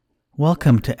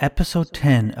Welcome to episode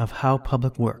 10 of How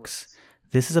Public Works.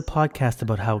 This is a podcast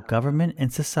about how government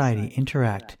and society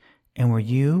interact and where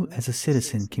you, as a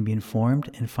citizen, can be informed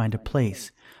and find a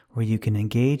place where you can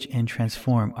engage and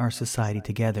transform our society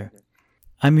together.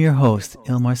 I'm your host,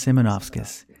 Ilmar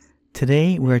Simonovskis.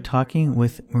 Today we are talking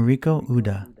with Mariko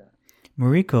Uda.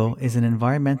 Mariko is an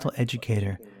environmental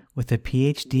educator with a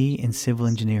PhD in civil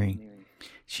engineering.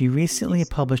 She recently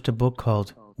published a book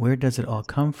called Where Does It All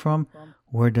Come From?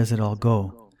 Where Does It All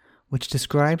Go?, which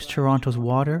describes Toronto's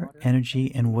water,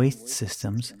 energy, and waste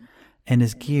systems and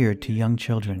is geared to young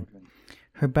children.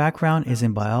 Her background is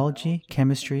in biology,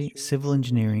 chemistry, civil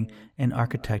engineering, and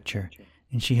architecture,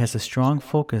 and she has a strong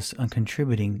focus on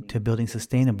contributing to building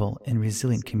sustainable and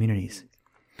resilient communities.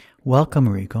 Welcome,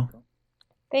 Mariko.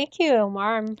 Thank you,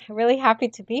 Omar. I'm really happy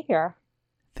to be here.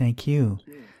 Thank you.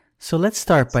 So let's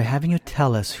start by having you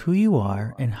tell us who you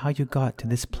are and how you got to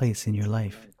this place in your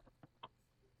life.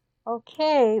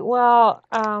 Okay, well,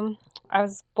 I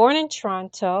was born in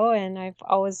Toronto and I've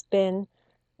always been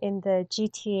in the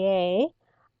GTA.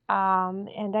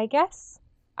 And I guess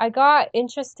I got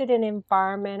interested in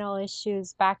environmental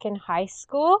issues back in high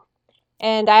school.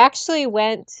 And I actually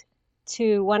went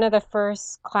to one of the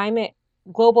first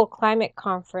global climate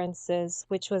conferences,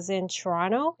 which was in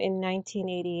Toronto in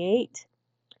 1988.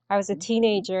 I was a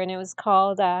teenager and it was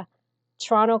called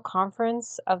Toronto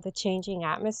Conference of the Changing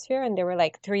Atmosphere, and there were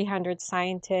like 300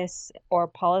 scientists or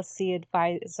policy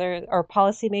advisors or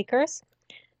policymakers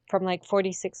from like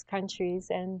 46 countries.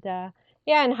 And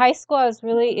yeah, in high school, I was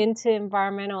really into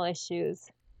environmental issues.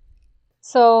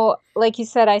 So, like you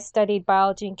said, I studied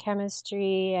biology and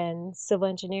chemistry and civil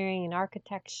engineering and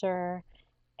architecture.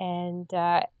 And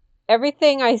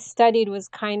everything I studied was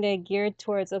kind of geared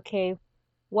towards, okay,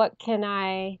 what can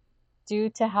I do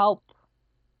to help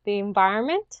the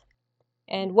environment,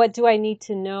 and what do I need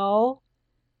to know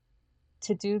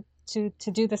to do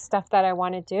the stuff that I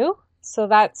want to do. So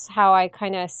that's how I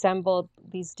kind of assembled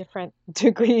these different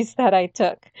degrees that I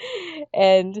took.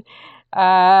 And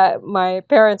my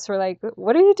parents were like,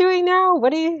 what are you doing now?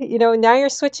 What do now you're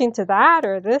switching to that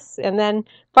or this? And then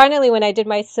finally, when I did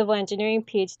my civil engineering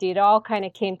PhD, it all kind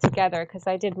of came together because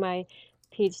I did my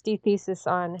PhD thesis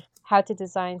on how to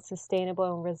design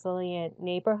sustainable and resilient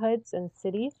neighborhoods and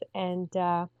cities. And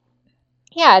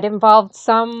yeah, it involved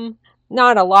some,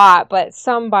 not a lot, but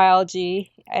some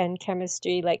biology and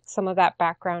chemistry, like some of that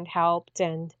background helped,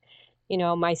 and,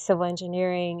 my civil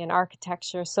engineering and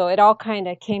architecture. So it all kind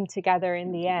of came together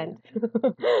in the end.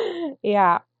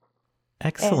 Yeah.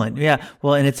 Excellent. Yeah.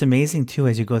 Well, and it's amazing too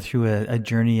as you go through a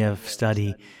journey of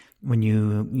study when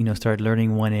you start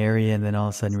learning one area and then all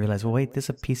of a sudden realize, well, wait, there's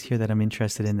a piece here that I'm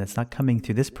interested in that's not coming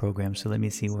through this program. So let me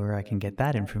see where I can get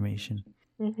that information.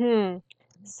 Mm-hmm.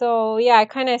 So yeah, I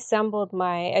kind of assembled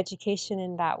my education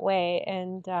in that way,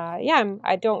 and yeah,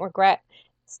 I don't regret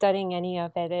studying any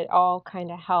of it. It all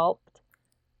kind of helped,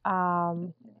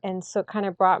 and so it kind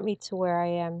of brought me to where I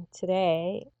am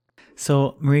today.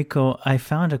 So, Mariko, I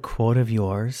found a quote of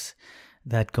yours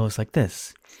that goes like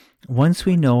this. Once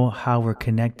we know how we're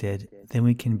connected, then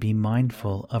we can be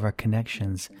mindful of our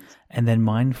connections and then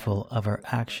mindful of our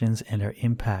actions and our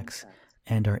impacts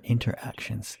and our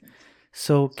interactions.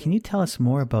 So, can you tell us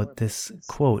more about this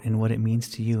quote and what it means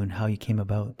to you and how you came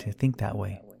about to think that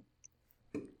way?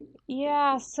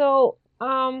 Yeah, so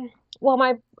well,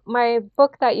 my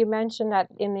book that you mentioned that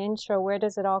in the intro, Where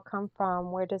Does It All Come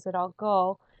From? Where Does It All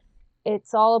Go?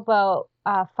 It's all about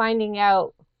finding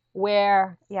out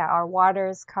where, yeah, our water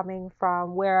is coming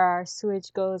from, where our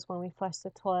sewage goes when we flush the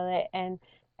toilet, and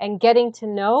getting to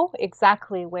know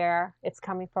exactly where it's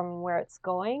coming from and where it's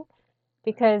going.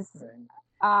 Because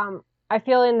I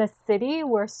feel in the city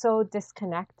we're so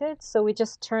disconnected. So we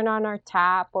just turn on our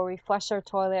tap or we flush our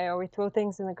toilet or we throw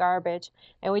things in the garbage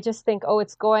and we just think, oh,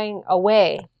 it's going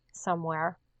away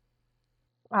somewhere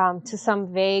to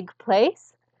some vague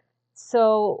place.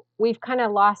 So we've kind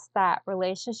of lost that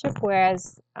relationship.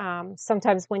 Whereas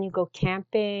sometimes when you go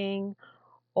camping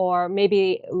or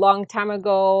maybe a long time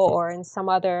ago or in some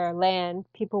other land,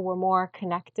 people were more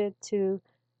connected to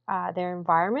their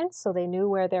environment. So they knew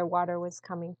where their water was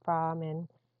coming from and,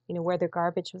 where their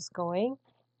garbage was going.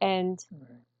 And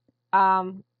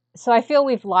um, so I feel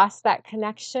we've lost that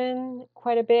connection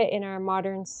quite a bit in our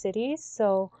modern cities.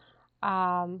 So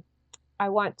um, I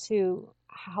want to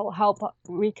help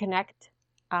reconnect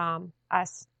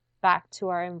us back to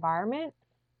our environment.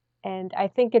 And I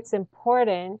think it's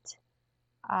important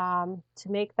to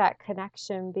make that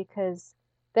connection because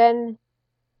then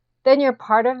you're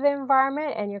part of the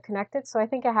environment and you're connected. So I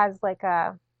think it has like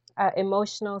a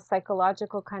emotional,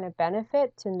 psychological kind of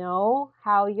benefit to know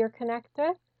how you're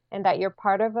connected. and that you're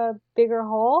part of a bigger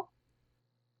whole.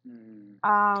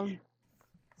 Um,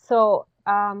 so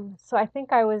I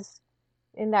think I was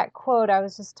in that quote, I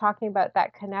was just talking about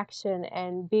that connection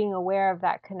and being aware of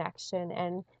that connection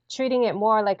and treating it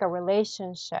more like a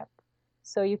relationship.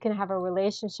 So you can have a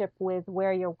relationship with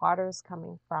where your water is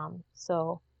coming from.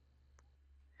 So,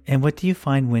 And what do you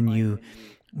find when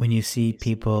you see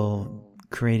people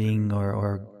creating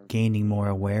or gaining more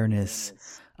awareness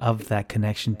of that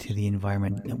connection to the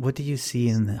environment? What do you see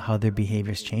in how their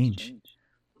behaviors change?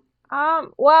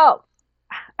 well,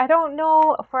 I don't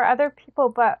know for other people,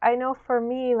 but I know for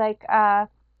me, like,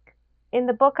 in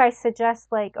the book, I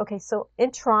suggest, like, okay, so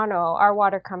in Toronto, our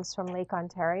water comes from Lake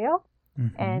Ontario,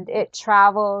 Mm-hmm. and it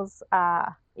travels,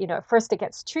 first it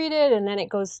gets treated and then it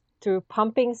goes through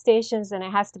pumping stations and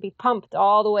it has to be pumped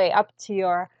all the way up to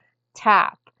your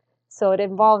tap. So it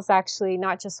involves actually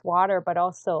not just water, but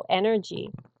also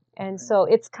energy. And so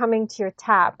it's coming to your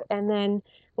tap. And then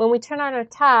when we turn on our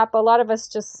tap, a lot of us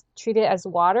just treat it as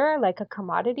water, like a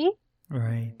commodity,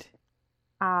 Right.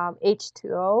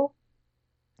 H2O,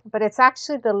 but it's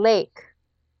actually the lake.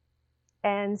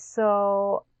 And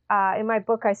so in my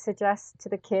book, I suggest to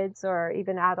the kids or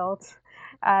even adults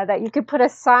that you could put a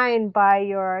sign by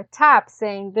your tap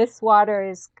saying this water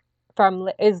is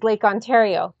Lake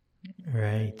Ontario.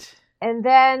 Right. And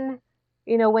then,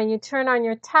 when you turn on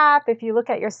your tap, if you look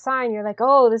at your sign, you're like,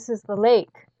 oh, this is the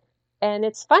lake. And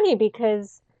it's funny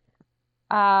because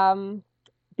um,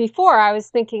 before I was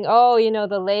thinking, oh,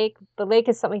 the lake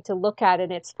is something to look at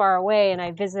and it's far away. And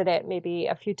I visit it maybe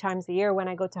a few times a year when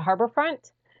I go to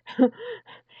Harborfront.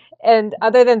 And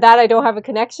other than that, I don't have a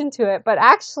connection to it. But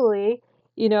actually,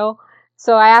 you know,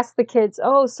 so I asked the kids,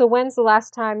 oh, so when's the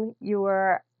last time you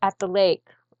were at the lake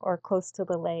or close to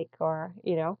the lake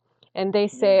and they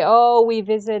say, oh, we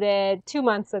visited 2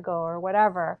 months ago or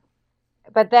whatever.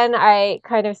 But then I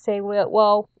kind of say,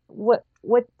 well,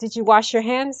 what did you wash your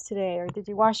hands today, or did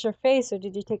you wash your face, or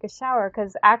did you take a shower?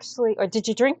 Because actually, or did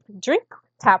you drink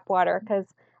tap water? Because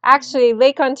actually,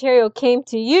 Lake Ontario came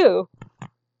to you,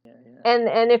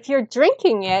 and if you're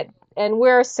drinking it, and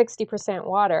we're 60%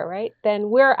 water, right? Then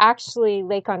we're actually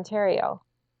Lake Ontario.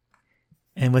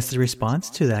 And what's the response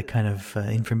to that kind of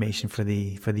information for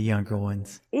the younger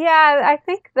ones? Yeah, I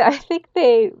think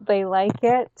they like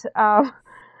it.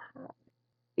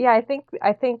 Yeah, I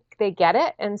think they get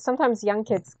it, and sometimes young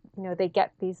kids, they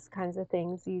get these kinds of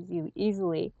things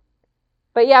easily.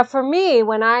 But yeah, for me,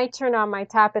 when I turn on my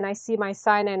tap and I see my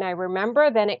sign and I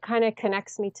remember, then it kind of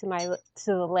connects me to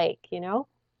the lake.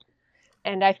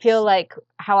 And I feel like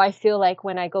how I feel like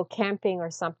when I go camping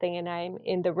or something and I'm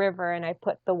in the river and I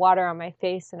put the water on my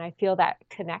face and I feel that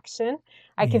connection.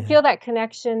 I can Yeah. feel that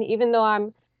connection even though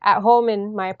I'm at home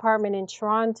in my apartment in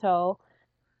Toronto,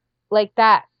 like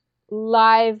that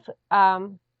live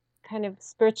kind of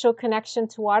spiritual connection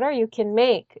to water you can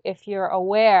make if you're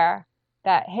aware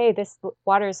that, hey, this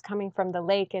water is coming from the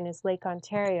lake and is Lake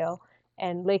Ontario,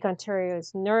 and Lake Ontario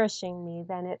is nourishing me.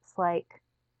 Then it's like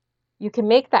you can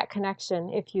make that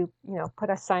connection if you put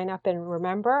a sign up and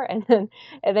remember, and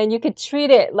then you could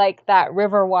treat it like that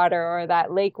river water or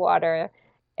that lake water,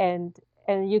 and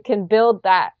and you can build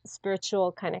that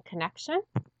spiritual kind of connection.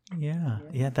 Yeah,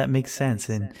 yeah, that makes sense,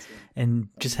 and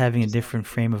just having a different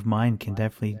frame of mind can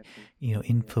definitely,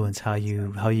 influence how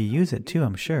you use it too.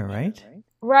 I'm sure, right?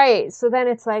 Right. So then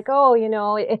it's like, oh,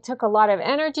 it took a lot of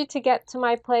energy to get to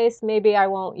my place. Maybe I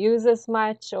won't use as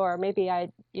much, or maybe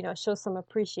show some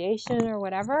appreciation or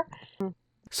whatever.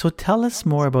 So tell us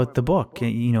more about the book.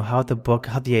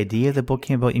 How the idea of the book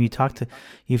came about. And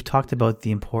you've talked about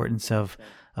the importance of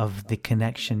the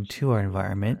connection to our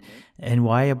environment, and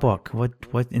why a book.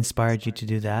 What inspired you to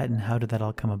do that, and how did that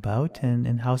all come about,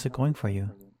 and how's it going for you?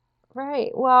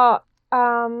 Right. Well,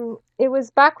 it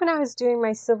was back when I was doing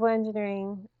my civil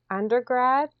engineering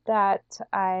undergrad that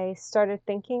I started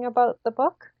thinking about the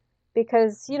book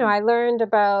because, I learned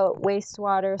about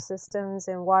wastewater systems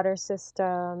and water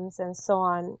systems and so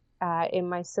on in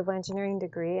my civil engineering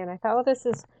degree. And I thought, well, this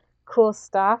is cool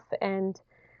stuff. And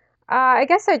I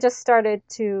guess I just started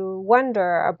to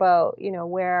wonder about,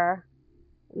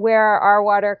 where our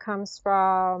water comes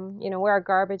from, where our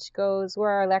garbage goes,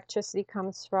 where our electricity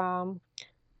comes from.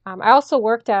 I also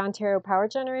worked at Ontario Power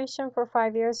Generation for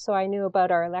 5 years, so I knew about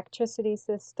our electricity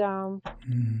system.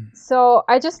 Mm, So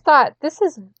I just thought this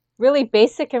is really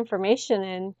basic information,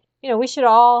 and we should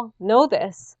all know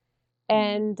this.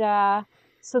 And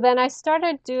so then I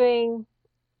started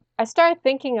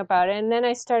thinking about it, and then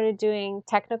I started doing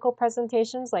technical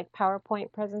presentations like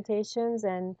PowerPoint presentations,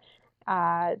 and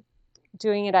uh,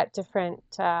 doing it at different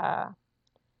uh,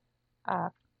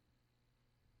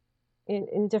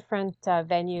 in different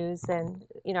venues. And,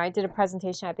 I did a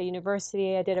presentation at the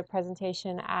university. I did a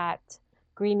presentation at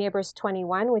Green Neighbors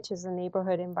 21, which is a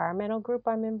neighborhood environmental group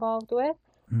I'm involved with.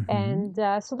 And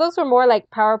so those were more like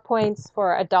PowerPoints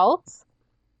for adults.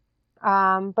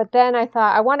 But then I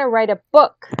thought I want to write a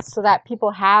book so that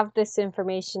people have this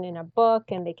information in a book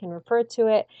and they can refer to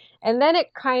it. And then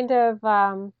it kind of,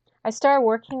 I started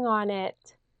working on it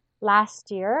last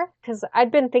year because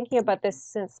I'd been thinking about this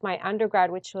since my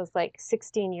undergrad, which was like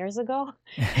 16 years ago.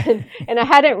 And I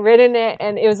hadn't written it,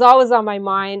 and it was always on my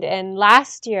mind. And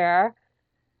last year,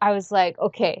 I was like,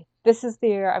 okay, this is the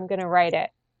year I'm going to write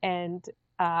it. And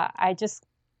I just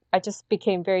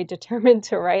became very determined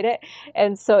to write it.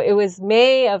 And so it was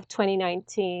May of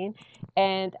 2019,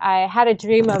 and I had a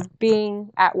dream of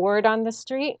being at Word on the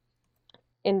Street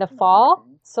in the fall.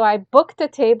 So I booked a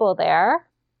table there,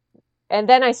 and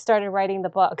then I started writing the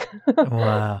book.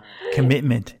 Wow.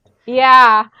 Commitment.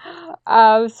 Yeah.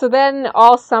 So then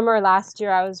all summer last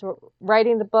year, I was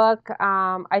writing the book.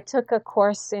 I took a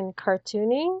course in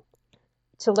cartooning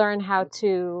to learn how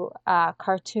to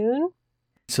cartoon.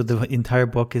 So the entire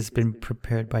book has been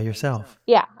prepared by yourself?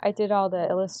 Yeah, I did all the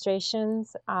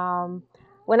illustrations.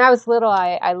 When I was little,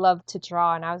 I loved to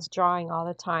draw, and I was drawing all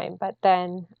the time. But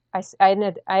then I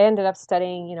ended up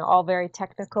studying, all very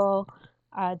technical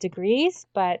degrees.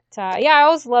 But yeah, I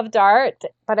always loved art,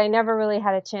 but I never really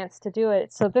had a chance to do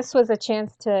it. So this was a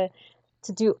chance to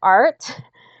do art.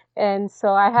 And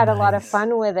so I had a lot of Nice.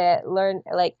 fun with it,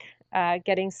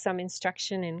 getting some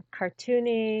instruction in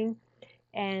cartooning.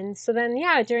 And so then,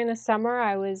 yeah, during the summer,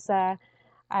 I was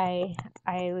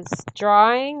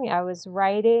drawing, I was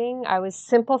writing, I was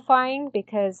simplifying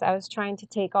because I was trying to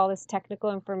take all this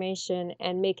technical information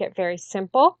and make it very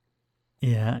simple.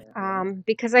 Yeah.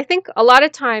 Because I think a lot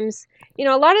of times, a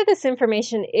lot of this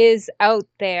information is out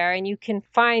there and you can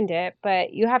find it,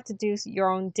 but you have to do your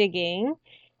own digging.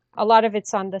 A lot of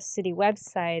it's on the city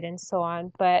website and so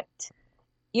on, but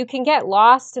you can get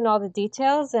lost in all the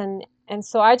details, and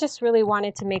so I just really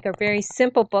wanted to make a very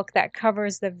simple book that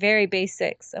covers the very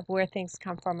basics of where things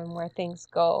come from and where things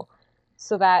go,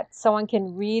 so that someone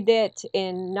can read it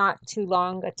in not too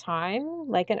long a time.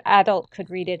 Like an adult could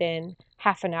read it in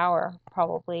half an hour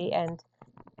probably, and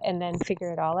then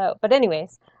figure it all out. But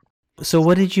anyways, So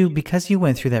what did you, because you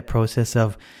went through that process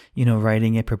of,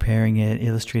 writing it, preparing it,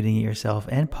 illustrating it yourself,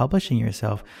 and publishing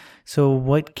yourself. So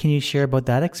what can you share about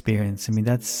that experience? I mean,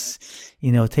 that's,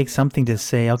 it takes something to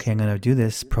say, okay, I'm going to do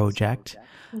this project.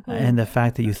 And the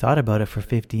fact that you thought about it for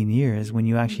 15 years when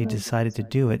you actually decided to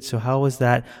do it. So how was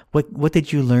that? What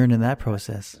did you learn in that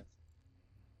process?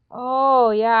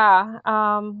 oh yeah,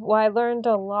 well, I learned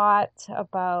a lot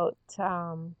about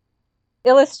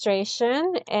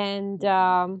illustration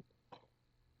and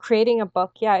creating a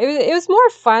book. Yeah, it was more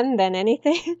fun than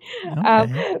anything.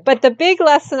 Okay. But the big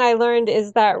lesson I learned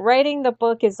is that writing the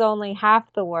book is only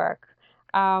half the work.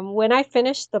 When I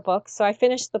finished the book, so I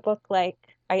finished the book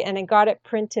and I got it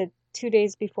printed 2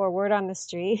 days before Word on the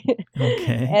Street,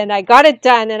 Okay. and I got it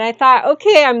done, and I thought,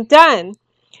 okay, I'm done.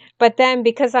 But then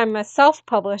because I'm a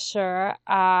self-publisher,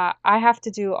 I have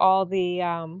to do all the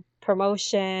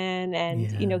promotion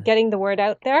and, Yeah. getting the word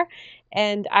out there.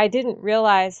 And I didn't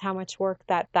realize how much work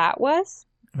that was.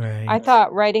 I Right.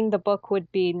 thought writing the book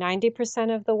would be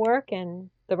 90% of the work and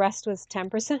the rest was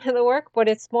 10% of the work, but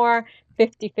it's more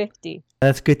 50-50.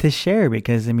 That's good to share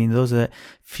because, I mean, those that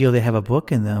feel they have a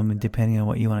book in them, and depending on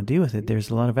what you want to do with it, there's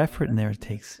a lot of effort in there it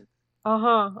takes.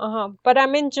 But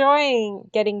I'm enjoying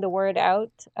getting the word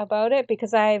out about it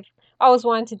because I've always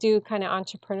wanted to do kind of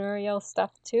entrepreneurial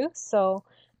stuff too. So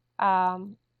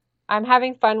um, I'm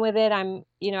having fun with it.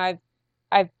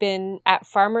 I've been at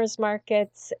farmers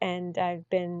markets and I've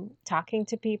been talking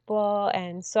to people,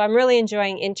 and so I'm really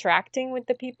enjoying interacting with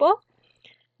the people.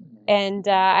 And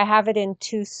I have it in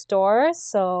 2 stores,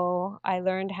 so I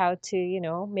learned how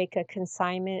to, make a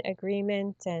consignment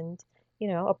agreement and,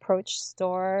 approach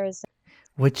stores.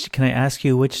 Can I ask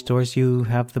you which stores you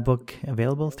have the book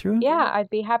available through? Yeah, I'd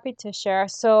be happy to share.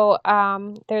 So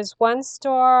there's one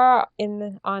store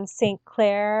on St.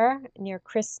 Clair near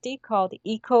Christie called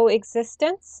Eco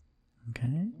Existence,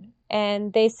 Okay.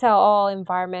 and they sell all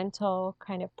environmental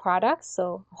kind of products,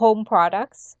 so home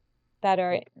products that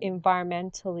are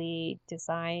environmentally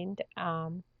designed.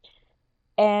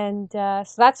 And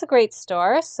so that's a great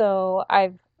store. So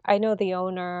I know the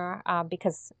owner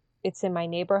because it's in my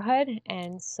neighborhood,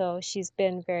 and so she's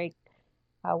been very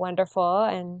wonderful,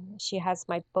 and she has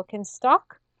my book in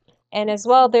stock. And as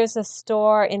well, there's a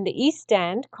store in the East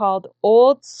End called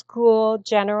Old School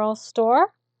General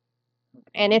Store,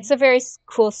 and it's a very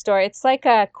cool store. It's like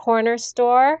a corner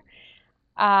store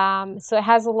So it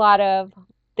has a lot of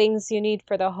things you need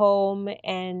for the home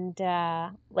and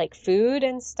like food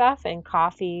and stuff and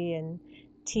coffee and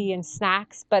tea and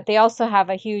snacks. But they also have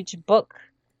a huge book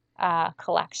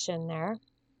collection there.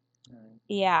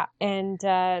 Yeah, and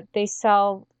they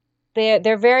sell.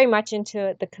 They're very much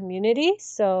into the community,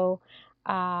 so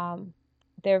um,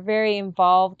 they're very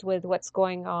involved with what's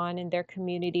going on in their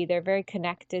community. They're very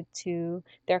connected to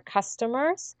their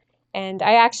customers, and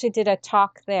I actually did a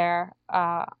talk there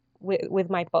with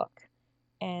my book,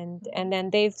 and then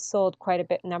they've sold quite a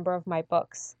bit number of my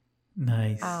books.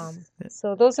 Nice.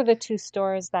 So those are the two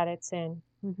stores that it's in.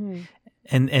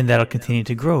 And that'll continue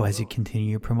to grow as you continue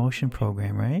your promotion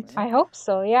program, right? I hope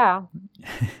so, yeah.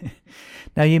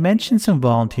 Now you mentioned some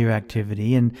volunteer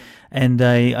activity, and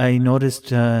I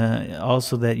noticed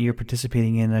also that you're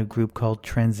participating in a group called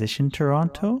Transition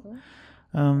Toronto.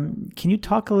 Can you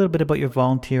talk a little bit about your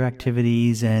volunteer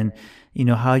activities and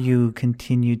how you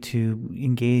continue to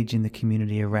engage in the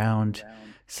community around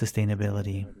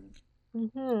sustainability?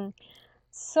 hmm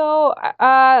So,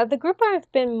 the group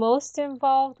I've been most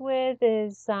involved with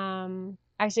is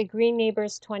actually Green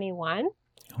Neighbors 21.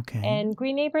 Okay. And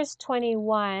Green Neighbors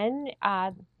 21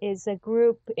 is a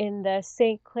group in the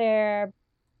St. Clair,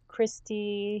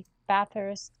 Christie,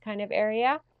 Bathurst kind of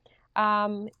area.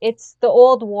 It's the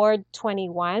old Ward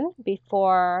 21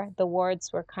 before the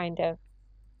wards were kind of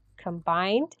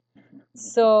combined.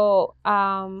 So,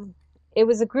 it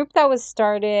was a group that was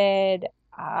started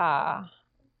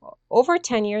over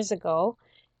 10 years ago,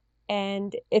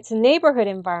 and it's a neighborhood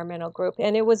environmental group,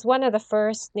 and it was one of the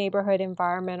first neighborhood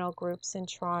environmental groups in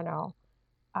Toronto.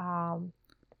 Um,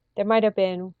 there might have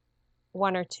been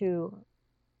one or two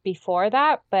before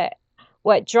that, but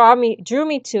what drew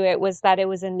me to it was that it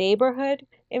was a neighborhood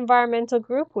environmental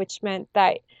group, which meant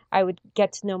that I would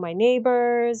get to know my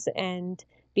neighbors and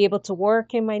be able to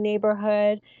work in my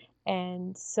neighborhood.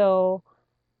 And so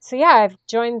yeah, I've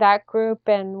joined that group,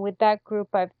 and with that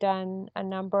group, I've done a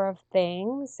number of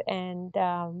things. And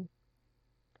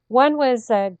one was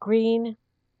a green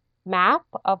map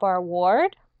of our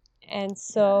ward, and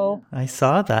so I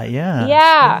saw that, yeah.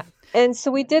 yeah, and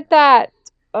so we did that.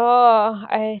 Oh,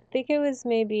 I think it was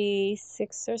maybe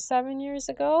 6 or 7 years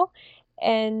ago,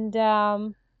 and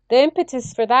the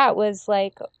impetus for that was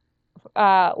like,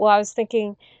 well, I was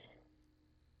thinking,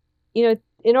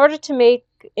 in order to make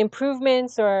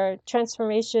improvements or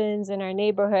transformations in our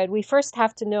neighborhood, we first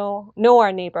have to know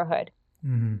our neighborhood.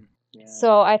 Mhm.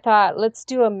 So I thought, let's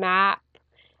do a map.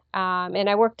 And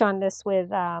I worked on this with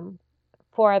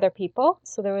four other people.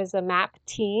 So there was a map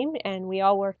team, and we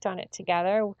all worked on it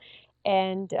together.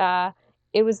 And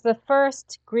it was the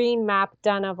first green map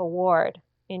done of a ward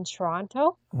in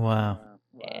Toronto. Wow.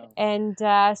 And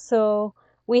so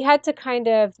we had to kind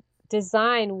of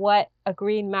design what a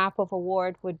green map of a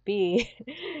ward would be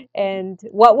and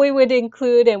what we would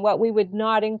include and what we would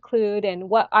not include and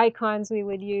what icons we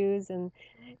would use and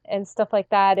stuff like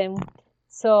that. And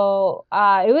so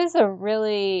it was a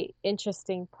really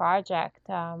interesting project.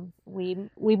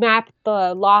 We mapped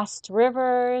the lost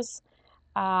rivers.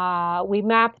 We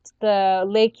mapped the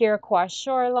Lake Iroquois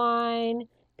shoreline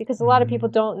because a lot of people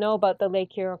don't know about the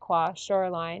Lake Iroquois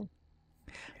shoreline.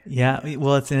 Yeah,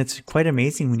 well, it's quite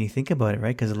amazing when you think about it,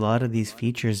 right? Because a lot of these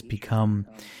features become,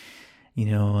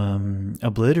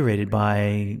 obliterated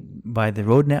by the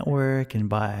road network and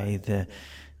by the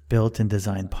built and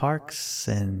designed parks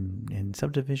and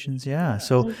subdivisions. Yeah.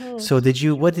 So hmm so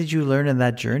what did you learn in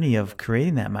that journey of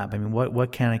creating that map? I mean,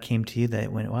 what kind of came to you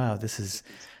that went, wow, this is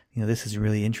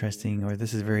really interesting, or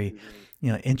this is very,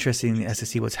 interesting as to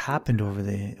see what's happened over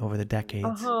the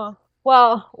decades. Uh-huh.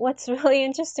 Well, what's really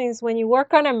interesting is when you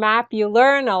work on a map, you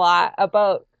learn a lot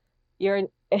about your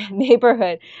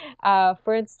neighborhood.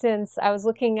 For instance, I was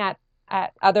looking at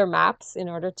other maps in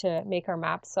order to make our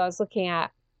maps. So I was looking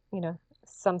at,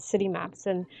 some city maps,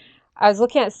 and I was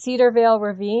looking at Cedar Vale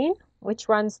Ravine, which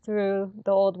runs through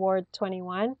the old Ward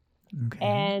 21. Okay.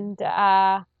 And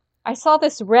I saw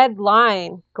this red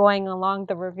line going along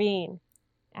the ravine.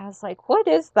 I was like, what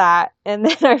is that? And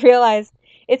then I realized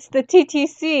it's the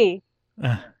TTC.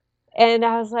 Uh, And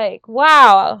I was like,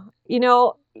 wow,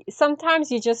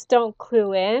 sometimes you just don't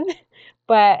clue in.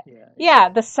 But yeah,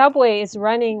 the subway is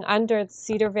running under the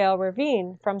Cedar Vale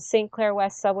Ravine from St. Clair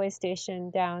West subway station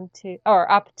down to, or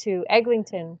up to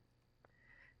Eglinton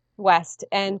West.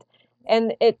 And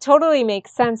it totally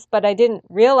makes sense, but I didn't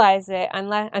realize it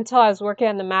until I was working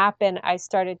on the map and I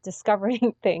started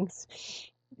discovering things.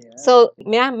 So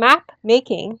map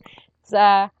making is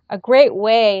a great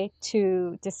way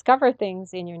to discover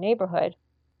things in your neighborhood.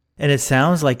 And it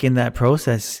sounds like in that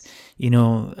process,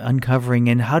 uncovering,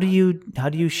 and how do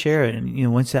you share it?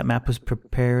 And once that map was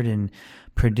prepared and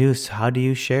produced, how do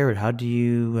you share it? How do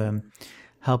you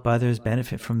help others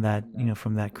benefit from that?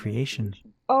 From that creation.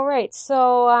 Oh, right.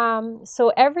 So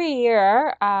every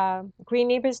year, Green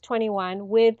Neighbors 21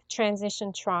 with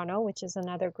Transition Toronto, which is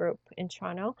another group in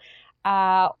Toronto,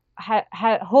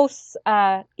 hosts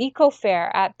Eco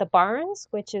Fair at the Barns,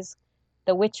 which is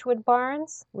the Witchwood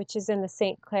Barns, which is in the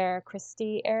St. Clair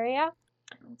Christie area.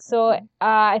 So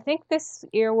I think this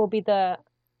year will be the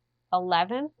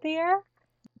 11th year.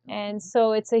 And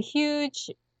so it's a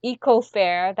huge eco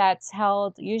fair that's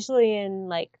held usually in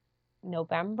like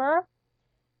November.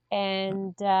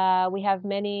 And we have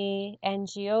many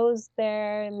NGOs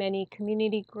there, many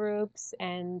community groups,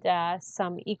 and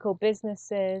some eco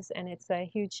businesses. And it's a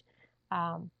huge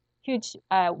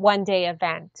 1 day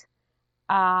event.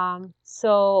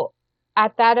 So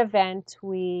at that event,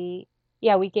 we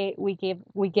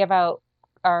gave out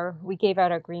our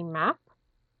green map.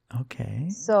 Okay.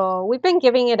 So we've been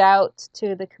giving it out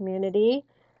to the community,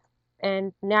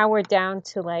 and now we're down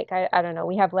to like I don't know,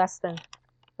 we have less than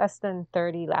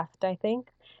 30 left, I think.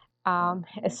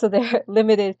 So they're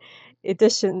limited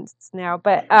editions now.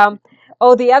 But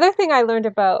the other thing I learned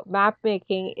about map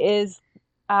making is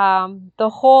the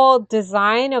whole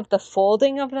design of the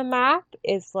folding of the map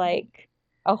is like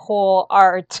a whole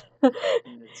art.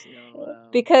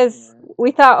 Because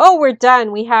we thought, oh, we're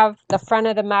done. We have the front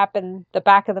of the map and the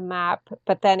back of the map.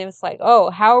 But then it was like,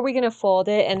 oh, how are we going to fold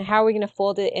it? And how are we going to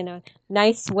fold it in a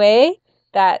nice way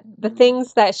that the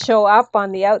things that show up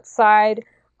on the outside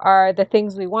are the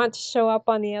things we want to show up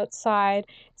on the outside.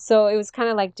 So it was kind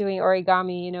of like doing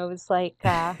origami, it was like,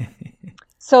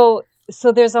 so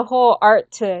there's a whole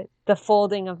art to the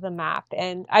folding of the map.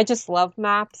 And I just love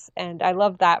maps, and I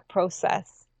love that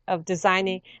process of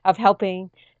designing, of helping.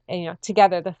 And,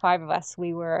 together, the five of us,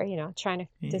 we were, trying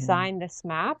to design this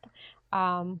map.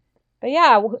 But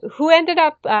yeah, who ended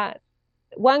up,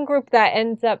 one group that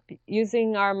ends up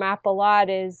using our map a lot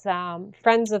is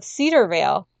Friends of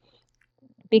Cedarvale,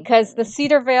 because the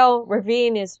Cedarvale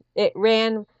Ravine it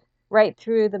ran right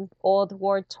through the old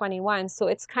Ward 21. So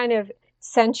it's kind of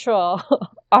central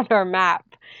on our map.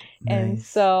 Nice. And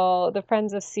so the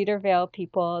Friends of Cedarvale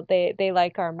people, they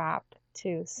like our map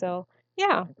too. So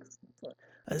yeah.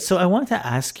 So I want to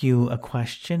ask you a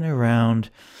question around,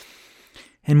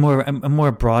 and a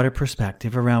more broader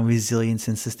perspective around resilience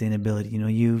and sustainability.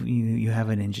 You have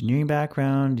an engineering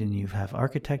background, and you have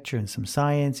architecture and some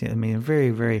science. I mean, a very,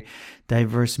 very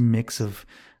diverse mix of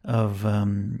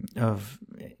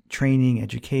training,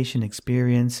 education,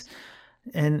 experience.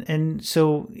 And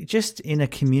so just in a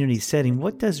community setting,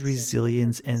 what does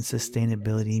resilience and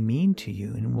sustainability mean to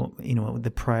you, and what,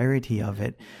 the priority of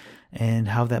it, and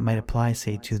how that might apply,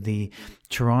 say, to the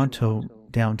Toronto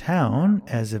downtown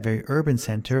as a very urban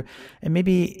center, and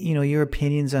maybe, your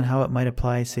opinions on how it might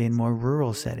apply, say, in more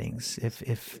rural settings,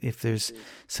 if there's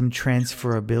some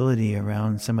transferability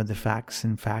around some of the facts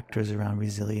and factors around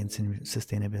resilience and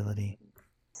sustainability.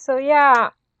 So yeah,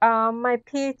 my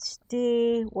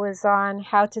PhD was on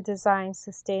how to design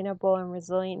sustainable and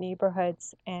resilient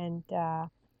neighborhoods and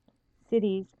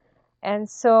cities. And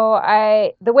so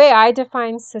the way I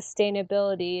define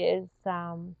sustainability is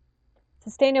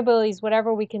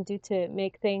whatever we can do to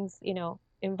make things,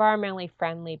 environmentally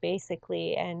friendly,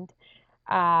 basically, and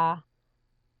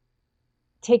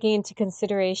taking into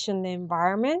consideration the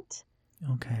environment.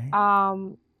 Okay.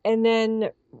 And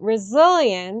then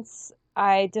resilience,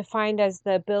 I defined as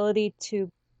the ability to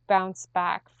bounce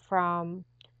back from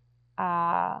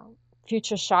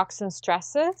future shocks and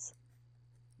stresses.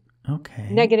 Okay.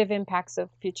 Negative impacts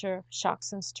of future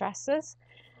shocks and stresses.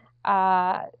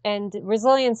 And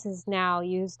resilience is now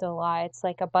used a lot. It's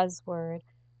like a buzzword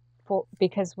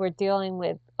because we're dealing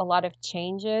with a lot of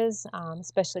changes,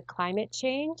 especially climate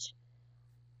change.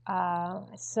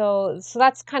 So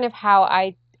that's kind of how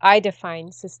I define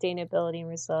sustainability and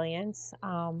resilience.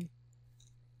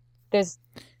 There's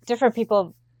different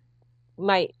people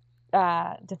might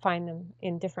define them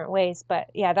in different ways, but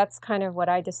yeah, that's kind of what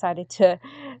I decided to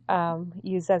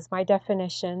use as my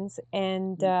definitions.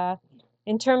 And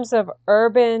in terms of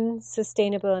urban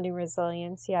sustainability and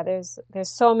resilience, yeah, there's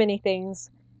so many things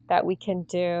that we can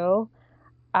do.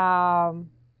 And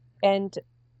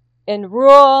in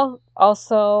rural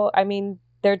also, I mean,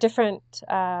 there are different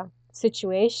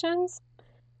situations,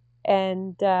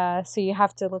 and so you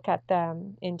have to look at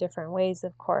them in different ways,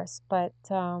 of course. But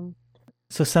so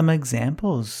some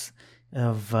examples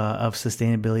of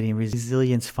sustainability and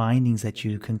resilience findings that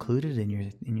you concluded in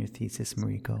your thesis,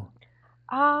 Mariko.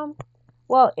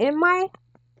 Well, in my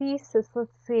thesis,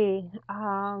 let's see.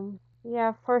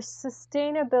 Yeah, for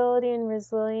sustainability and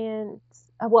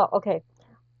resilience. Well, okay.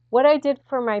 What I did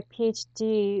for my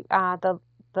PhD,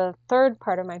 the third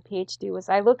part of my PhD was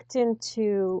I looked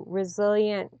into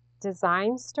resilient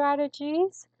design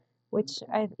strategies, which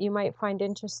you might find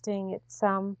interesting. It's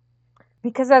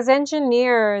because as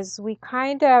engineers, we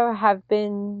kind of have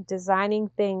been designing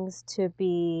things to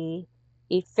be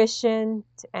efficient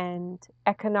and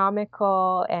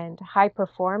economical and high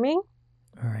performing.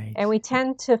 Right. And we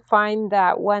tend to find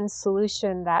that one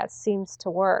solution that seems to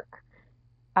work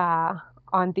uh,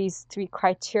 on these three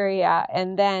criteria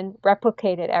and then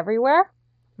replicate it everywhere.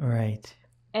 Right.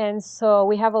 And so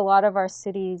we have a lot of our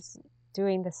cities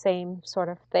doing the same sort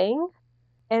of thing.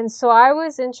 And so I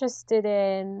was interested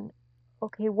in,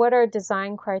 okay, what are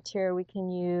design criteria we can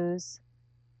use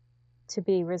to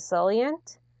be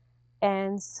resilient?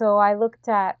 And so I looked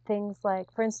at things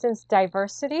like, for instance,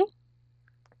 diversity.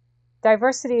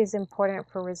 Diversity is important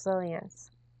for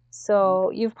resilience. So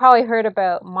you've probably heard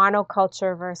about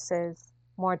monoculture versus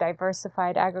more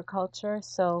diversified agriculture.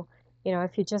 So,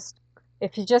 if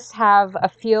you just have a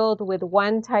field with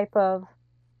one type of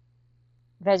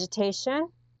vegetation,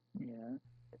 Yeah.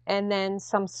 and then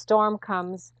some storm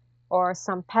comes or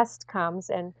some pest comes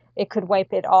and it could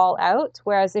wipe it all out.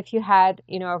 Whereas if you had,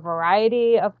 a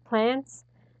variety of plants,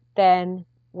 then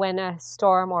when a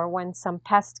storm or when some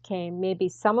pest came, maybe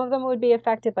some of them would be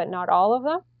affected, but not all of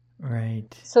them. Right.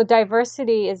 So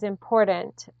diversity is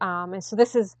important. And so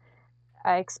this is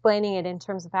explaining it in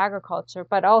terms of agriculture,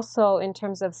 but also in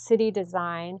terms of city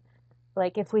design.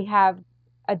 Like if we have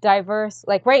a diverse,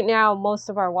 like right now, most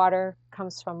of our water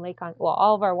comes from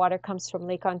all of our water comes from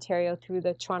Lake Ontario through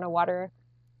the Toronto Water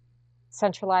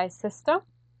centralized system.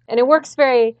 And it works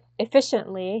very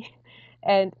efficiently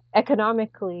and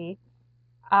economically.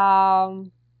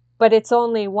 But it's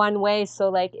only one way. So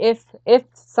like if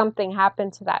something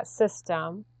happened to that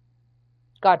system,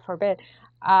 God forbid,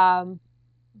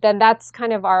 then that's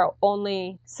kind of our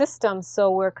only system.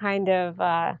 So we're kind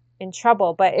of in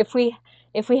trouble. But if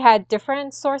we had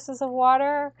different sources of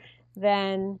water,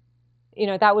 then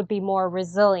that would be more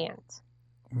resilient.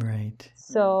 Right.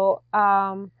 So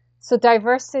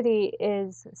diversity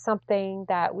is something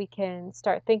that we can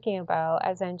start thinking about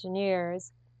as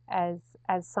engineers as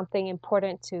something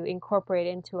important to incorporate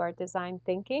into our design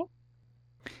thinking.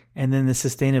 And then the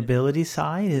sustainability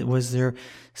side, was there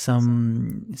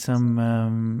some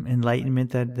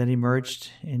enlightenment that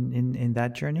emerged in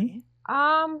that journey?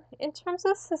 In terms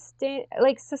of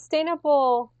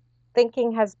sustainable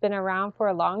thinking has been around for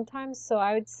a long time, so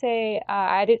I would say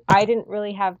I didn't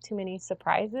really have too many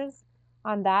surprises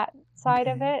on that side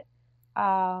of Okay. it.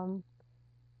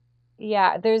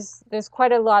 Yeah, there's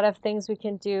quite a lot of things we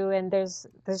can do, and there's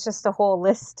just a whole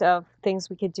list of things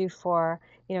we could do for,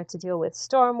 to deal with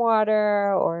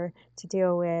stormwater or to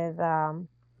deal with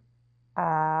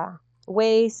uh,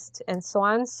 waste and so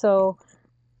on. So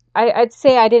I'd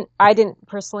say I didn't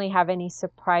personally have any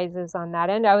surprises on that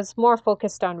end. I was more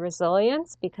focused on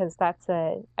resilience because that's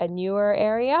a newer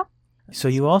area. So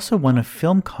you also won a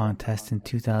film contest in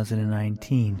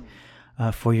 2019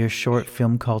 for your short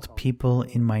film called People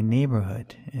in My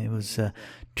Neighborhood. It was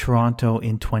Toronto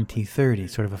in 2030,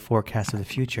 sort of a forecast of the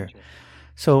future.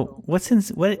 So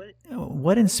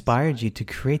what inspired you to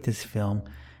create this film,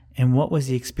 and what was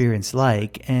the experience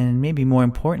like? And maybe more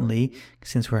importantly,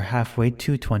 since we're halfway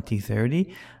to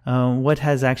 2030, what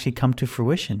has actually come to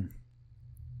fruition?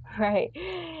 Right.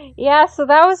 Yeah, so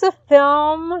that was a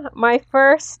film, my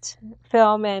first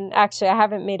film, and actually I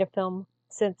haven't made a film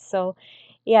since. So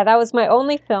yeah, that was my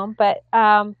only film, but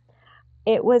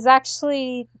it was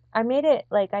actually I made it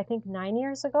like I think 9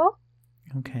 years ago,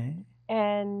 Okay.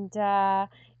 and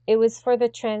it was for the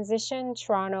Transition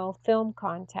Toronto Film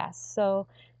Contest. So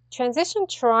Transition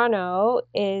Toronto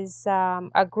is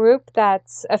a group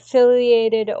that's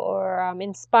affiliated or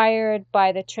inspired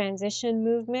by the transition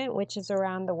movement, which is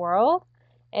around the world.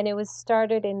 And it was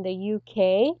started in the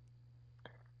UK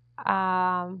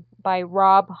by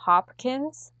Rob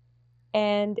Hopkins.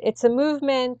 And it's a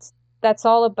movement that's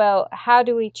all about how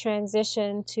do we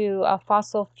transition to a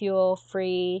fossil fuel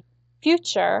free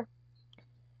future,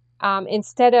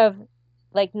 instead of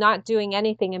like not doing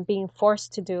anything and being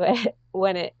forced to do it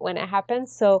when it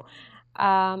happens. So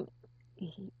um,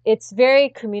 it's very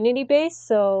community based.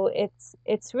 So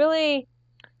it's really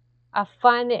a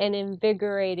fun and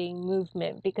invigorating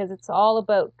movement because it's all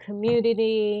about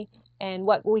community and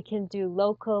what we can do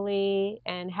locally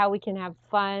and how we can have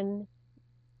fun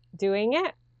doing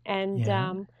it. And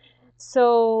Yeah.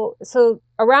 so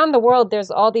around the world,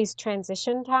 there's all these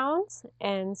transition towns,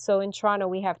 and so in Toronto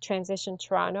we have Transition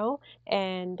Toronto,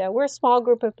 and we're a small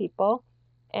group of people,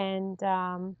 and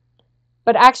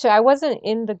but actually I wasn't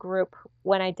in the group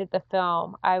when I did the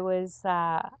film. I was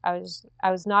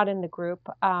not in the group,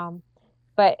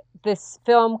 but this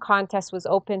film contest was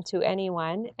open to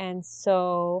anyone, and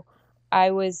so I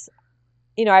was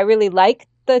I really liked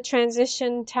the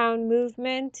transition town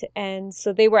movement. And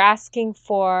so they were asking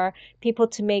for people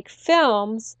to make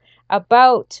films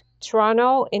about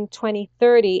Toronto in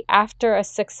 2030 after a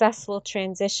successful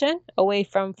transition away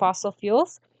from fossil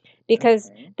fuels.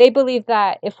 Because they believe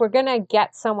that if we're going to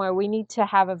get somewhere, we need to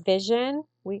have a vision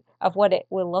of what it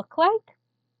will look like.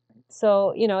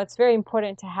 So, it's very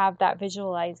important to have that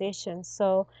visualization.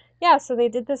 So, yeah, so they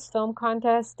did this film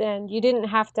contest, and you didn't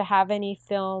have to have any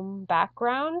film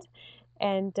background.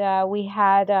 And we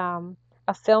had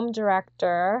a film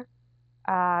director,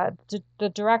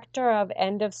 the director of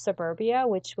End of Suburbia,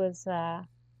 which was a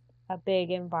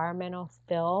big environmental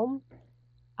film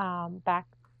back.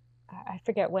 I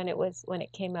forget when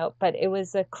it came out, but it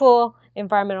was a cool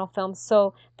environmental film.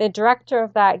 So the director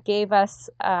of that gave us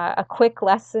a quick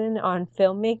lesson on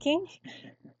filmmaking.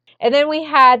 And then we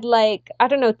had, like, I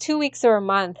don't know, 2 weeks or a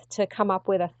month to come up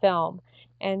with a film.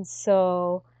 And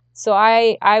so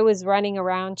I was running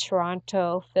around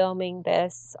Toronto filming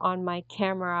this on my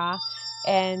camera.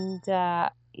 And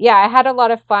yeah, I had a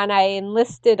lot of fun. I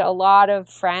enlisted a lot of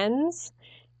friends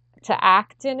to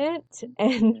act in it.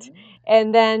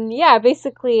 And then, yeah,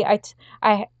 basically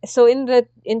so in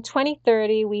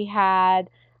 2030 we had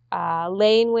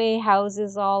laneway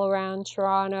houses all around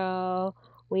Toronto.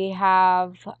 We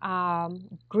have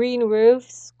green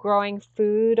roofs growing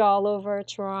food all over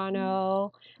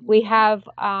Toronto. We have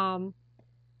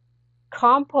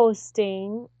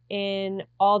composting in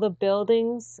all the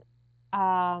buildings.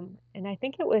 And I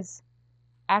think it was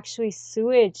actually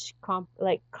sewage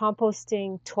like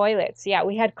composting toilets. Yeah,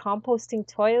 we had composting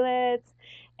toilets,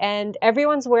 and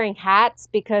everyone's wearing hats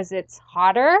because it's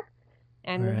hotter,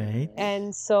 and Right.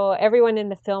 and so everyone in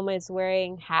the film is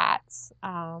wearing hats.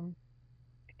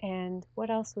 And what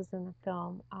else was in the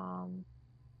film?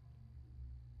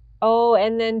 Oh,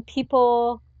 and then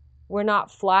people were not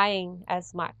flying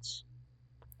as much,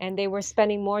 and they were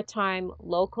spending more time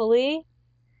locally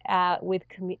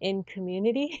in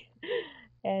community.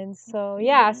 And so,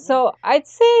 yeah, so I'd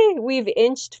say we've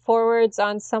inched forwards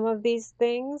on some of these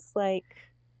things, like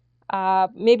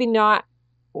maybe not,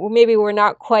 maybe we're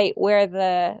not quite where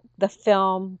the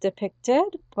film depicted,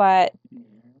 but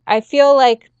I feel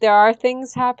like there are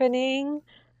things happening.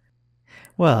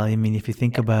 Well, I mean, if you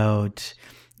think about,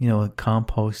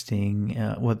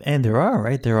 composting, well, and there are,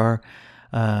 right? There are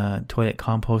toilet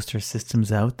composter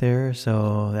systems out there,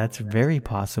 so that's very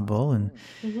possible. And,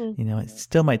 Hmm. it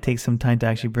still might take some time to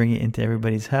actually bring it into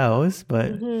everybody's house,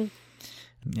 but, Hmm.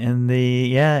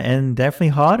 and definitely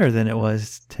hotter than it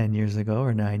was 10 years ago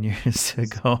or 9 years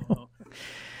ago.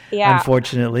 Yeah.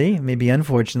 Unfortunately, maybe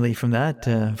unfortunately from that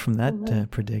Hmm.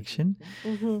 prediction.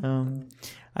 Hmm. Um,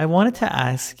 I wanted to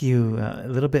ask you a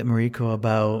little bit, Mariko,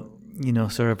 about,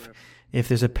 sort of if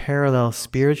there's a parallel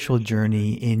spiritual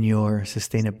journey in your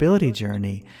sustainability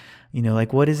journey.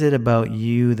 Like what is it about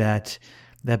you that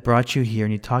brought you here?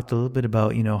 And you talked a little bit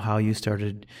about, how you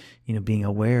started, being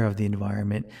aware of the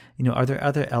environment. Are there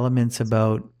other elements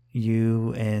about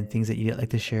you and things that you'd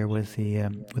like to share with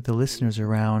the listeners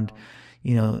around,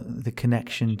 the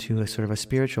connection to a sort of a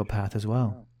spiritual path as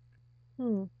well?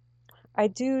 Hmm. I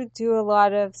do a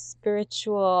lot of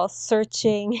spiritual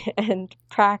searching and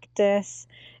practice,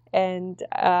 and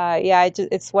yeah,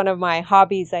 it's one of my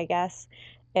hobbies, I guess,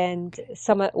 and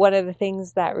one of the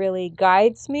things that really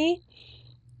guides me.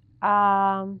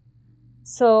 Um,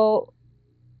 so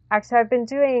actually, I've been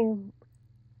doing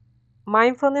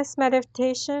mindfulness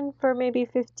meditation for maybe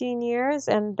 15 years,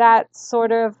 and that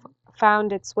sort of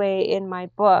found its way in my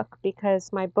book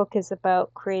because my book is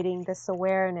about creating this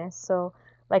awareness. So,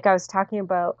 like I was talking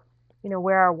about,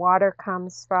 where our water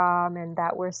comes from, and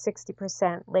that we're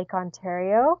 60% Lake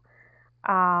Ontario.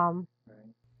 Um,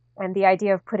 and the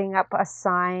idea of putting up a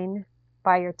sign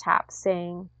by your tap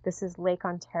saying, "This is Lake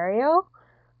Ontario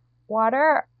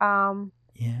water."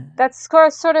 Yeah. That's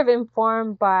sort of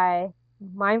informed by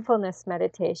mindfulness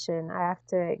meditation. I have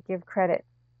to give credit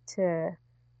to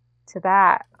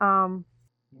that,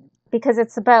 because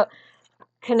it's about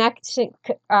connection,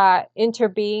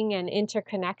 interbeing and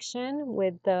interconnection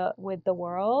with the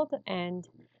world, and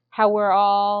how we're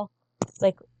all,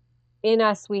 like, in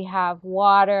us we have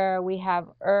water, we have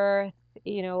earth,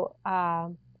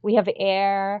 we have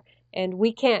air, and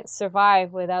we can't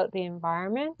survive without the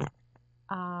environment.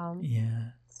 Um,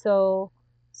 Yeah. so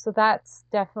so that's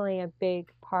definitely a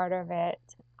big part of it.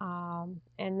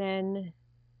 And then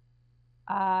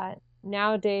uh,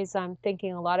 nowadays I'm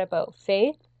thinking a lot about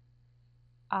faith,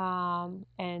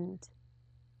 and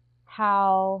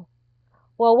how,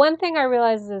 well, one thing I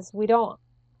realize is we don't,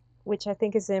 which I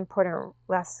think is an important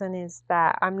lesson, is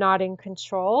that I'm not in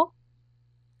control.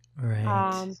 Right.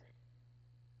 Um,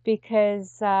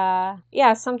 because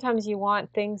yeah, sometimes you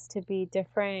want things to be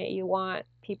different, you want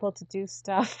people to do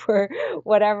stuff or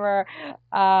whatever.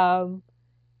 um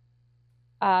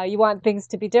you want things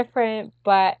to be different,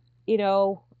 but you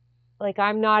know, like,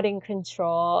 I'm not in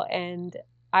control, and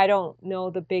I don't know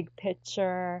the big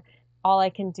picture. All I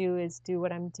can do is do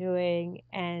what I'm doing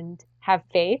and have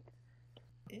faith.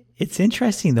 It's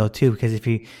interesting though too, because if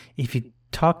you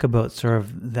talk about sort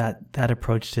of that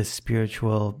approach to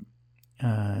spiritual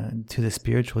to the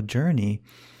spiritual journey,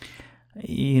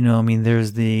 I mean,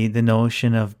 there's the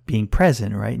notion of being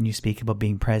present, right? And you speak about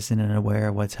being present and aware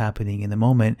of what's happening in the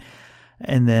moment,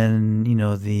 and then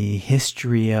the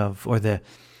history of, or the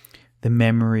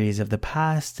memories of the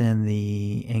past, and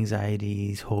the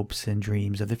anxieties, hopes, and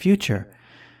dreams of the future.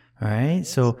 All right.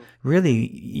 So really,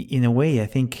 in a way, I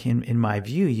think in my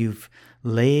view, you've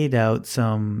laid out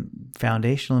some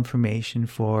foundational information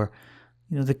for,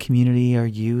 the community, our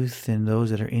youth, and those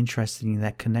that are interested in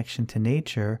that connection to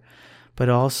nature, but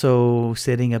also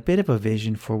setting a bit of a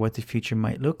vision for what the future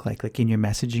might look like in your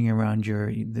messaging around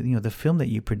the film that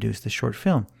you produced, the short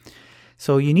film.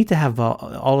 So you need to have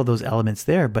all of those elements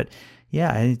there. But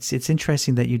yeah, it's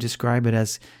interesting that you describe it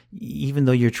as, even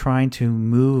though you're trying to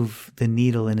move the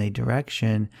needle in a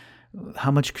direction,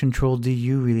 how much control do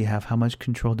you really have? How much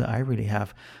control do I really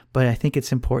have? But I think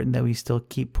it's important that we still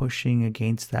keep pushing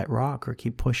against that rock, or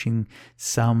keep pushing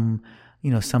something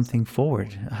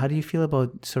forward. How do you feel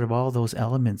about sort of all those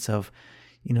elements of,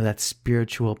 that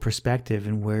spiritual perspective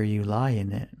and where you lie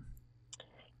in it?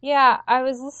 Yeah, I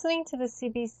was listening to the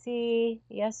CBC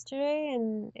yesterday,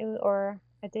 and or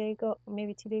a day ago,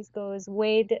 maybe 2 days ago. It was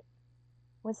Wade,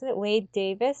 was it Wade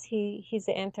Davis? He's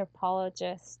an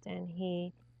anthropologist, and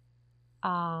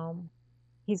um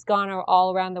he's gone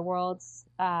all around the world,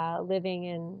 living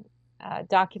and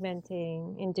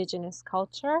documenting indigenous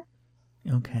culture.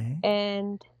 Okay.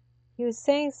 And he was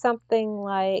saying something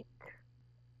like,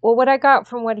 well, what I got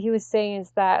from what he was saying is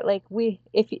that, like,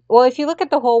 if you look at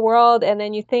the whole world and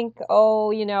then you think, oh,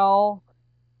 you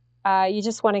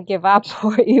just want to give up,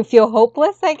 or you feel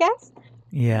hopeless, I guess.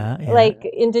 Yeah. Yeah. Like,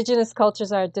 indigenous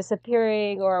cultures are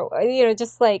disappearing, or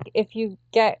just like, if you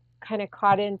get kind of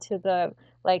caught into the,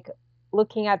 like,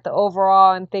 looking at the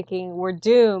overall and thinking we're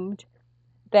doomed,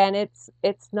 then it's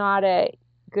not a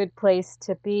good place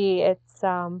to be. It's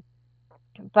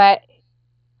but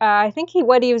I think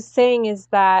what he was saying is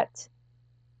that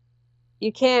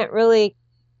you can't really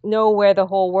know where the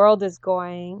whole world is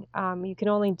going. You can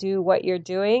only do what you're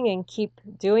doing and keep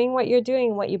doing what you're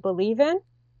doing, what you believe in.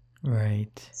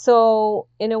 Right. So,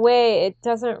 in a way, it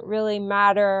doesn't really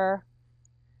matter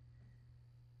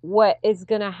what is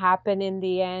going to happen in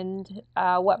the end.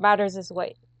 What matters is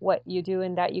what you do,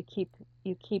 and that you keep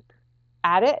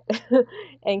at it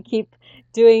and keep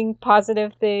doing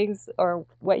positive things, or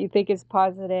what you think is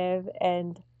positive,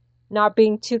 and not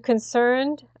being too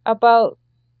concerned about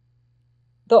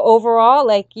the overall.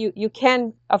 Like, you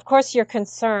can, of course you're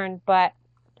concerned, but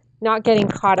not getting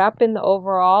caught up in the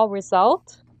overall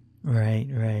result, Right.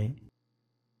 Right.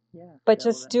 but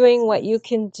just doing what you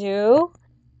can do.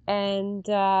 And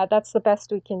that's the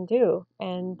best we can do.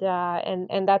 And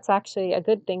that's actually a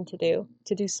good thing to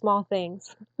do small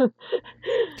things.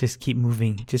 Just keep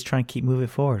moving. Just try and keep moving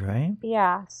forward, right?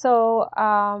 Yeah. So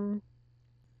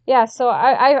yeah, so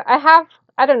I have,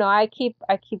 I don't know, I keep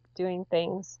doing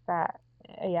things that,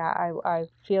 yeah, I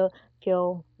feel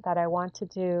that I want to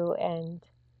do, and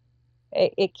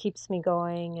it keeps me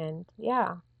going, and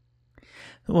yeah.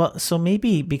 Well, so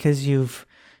maybe because you've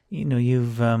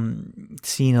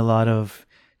seen a lot of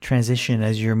transition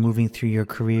as you're moving through your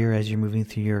career, as you're moving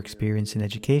through your experience in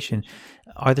education,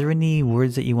 are there any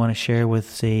words that you want to share with,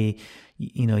 say,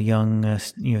 young,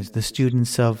 the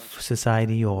students of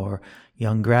society, or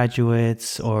young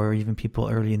graduates, or even people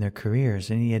early in their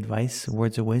careers? Any advice,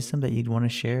 words of wisdom that you'd want to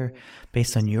share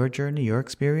based on your journey, your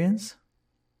experience?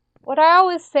 What I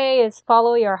always say is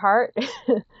follow your heart.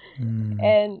 Mm,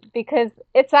 And because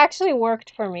it's actually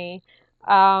worked for me.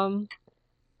 Um,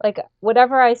 like,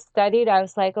 whatever I studied, I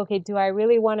was like, okay, do I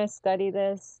really want to study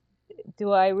this?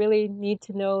 Do I really need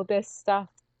to know this stuff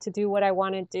to do what I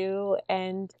want to do?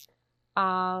 And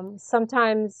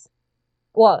sometimes,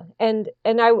 well, and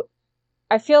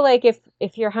I feel like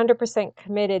if you're 100%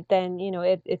 committed, then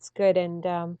it's good. And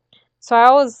so I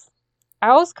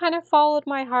always kind of followed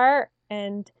my heart,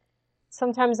 and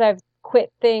sometimes I've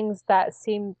quit things that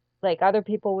seem like other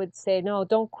people would say, no,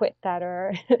 don't quit that,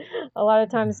 or a lot of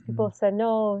times Hmm. people said,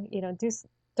 no,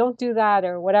 don't do that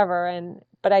or whatever, and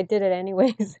but I did it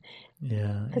anyways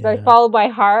Yeah, because I yeah, followed my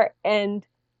heart. And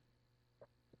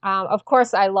of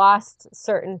course I lost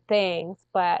certain things,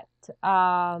 but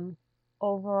um,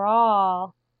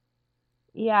 overall,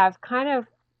 yeah, I've kind of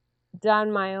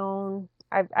done my own.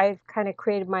 I've kind of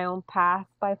created my own path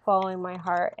by following my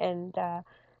heart, and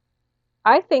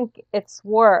I think it's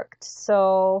worked.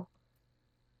 So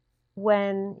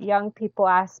when young people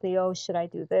ask me, "Oh, should I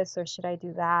do this or should I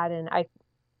do that?" and I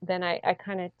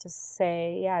kind of just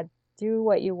say, "Yeah, do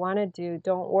what you want to do.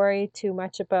 Don't worry too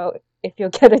much about if you'll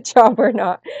get a job or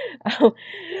not." Um,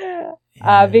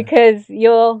 yeah. because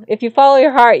if you follow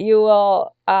your heart, you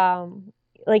will,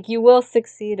 like you will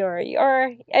succeed, or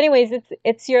anyways,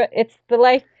 it's your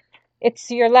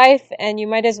life, and you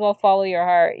might as well follow your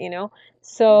heart.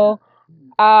 So,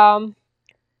 um,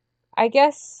 I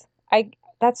guess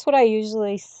that's what I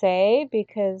usually say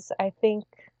because I think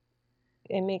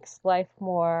it makes life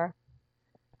more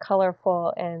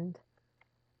colorful and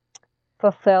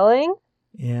fulfilling.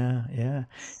 Yeah, yeah.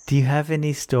 Do you have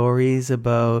any stories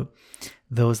about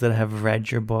those that have read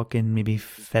your book and maybe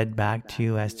fed back to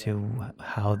you as to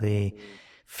how they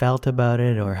felt about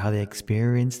it or how they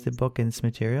experienced the book and its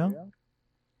material?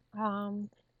 Um,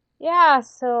 yeah,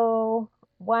 so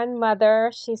one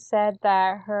mother, she said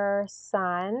that her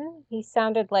son, he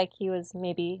sounded like he was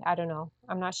maybe, I don't know,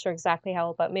 I'm not sure exactly how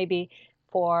old, but maybe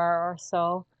 4 or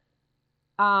so.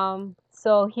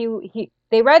 So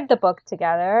they read the book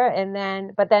together,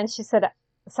 but then she said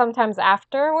sometimes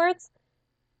afterwards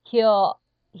he'll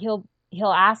he'll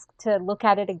ask to look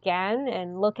at it again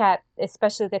and look at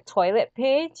especially the toilet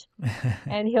page,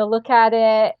 and he'll look at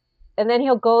it, and then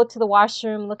he'll go to the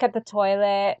washroom, look at the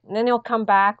toilet, and then he'll come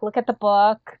back, look at the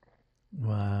book,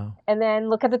 Wow. and then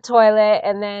look at the toilet,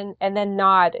 and then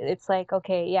nod. It's like,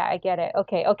 okay, yeah, I get it.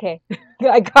 Okay, okay.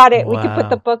 I got it. We can put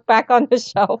the Wow. book back on the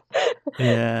shelf.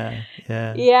 Yeah,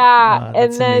 yeah. Yeah, Wow, and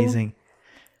that's then amazing.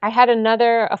 I had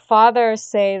a father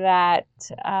say that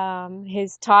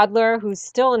his toddler, who's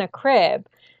still in a crib,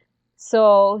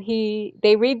 so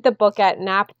they read the book at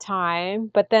nap time,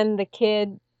 but then the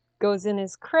kid goes in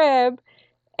his crib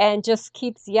and just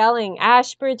keeps yelling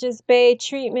Ashbridges Bay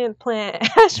treatment plant,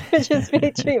 Ashbridges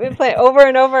Bay treatment plant over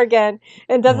and over again,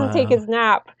 and doesn't take Wow. his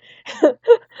nap.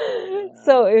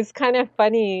 So it was kind of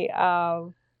funny.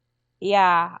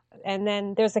 Yeah, and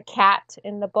then there's a cat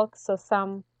in the book, so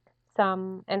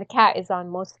and the cat is on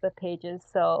most of the pages,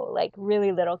 so like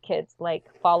really little kids like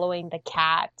following the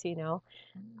cat.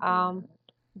 Um,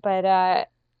 but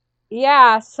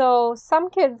yeah, so some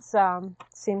kids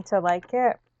seem to like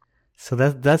it. So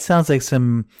that sounds like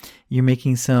you're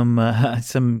making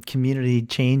some community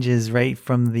changes right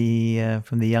from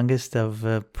the youngest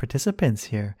of participants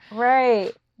here.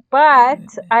 Right.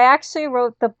 But I actually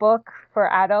wrote the book for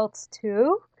adults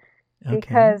too, Okay.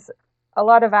 because a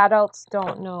lot of adults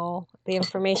don't know the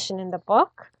information in the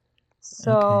book. Okay.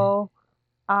 So,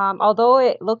 although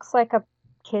it looks like a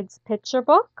kid's picture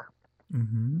book,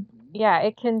 Mm-hmm. yeah,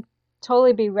 it can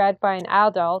totally be read by an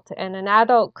adult, and an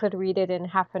adult could read it in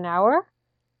half an hour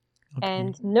Okay.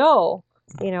 and know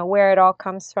where it all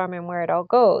comes from and where it all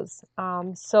goes.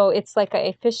 So it's like an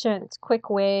efficient, quick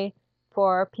way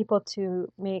for people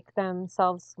to make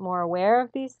themselves more aware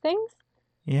of these things.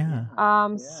 Yeah.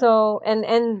 So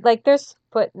and like there's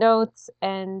footnotes,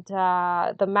 and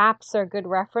the maps are good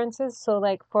references. So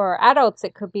like for adults,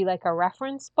 it could be like a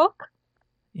reference book.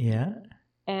 Yeah.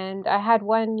 And I had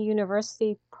one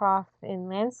university prof in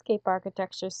landscape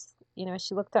architecture,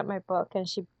 she looked at my book and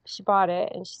she bought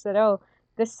it, and she said, "Oh,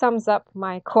 this sums up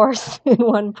my course in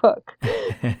one book."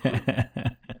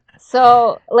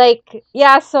 So, like,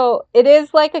 yeah, so it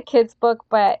is like a kid's book,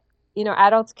 but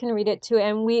adults can read it too,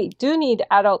 and we do need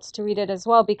adults to read it as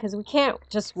well because we can't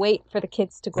just wait for the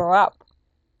kids to grow up.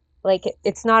 Like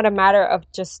it's not a matter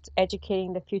of just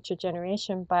educating the future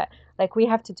generation, but like we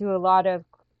have to do a lot of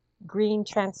green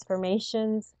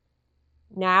transformations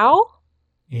now.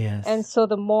 And Yes. so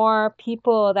the more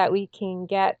people that we can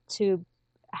get to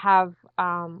have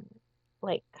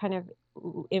like kind of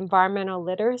environmental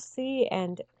literacy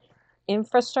and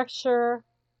infrastructure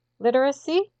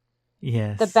literacy, the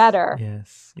Yes. better.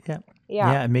 Yes. Yeah.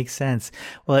 Yeah. Yeah, it makes sense.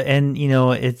 Well, and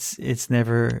it's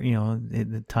never,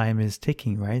 the time is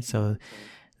ticking, right? So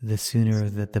the sooner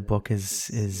that the book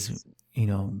is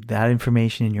that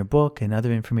information in your book and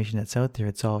other information that's out there,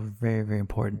 it's all very, very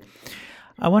important.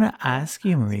 I want to ask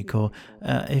you, Mariko,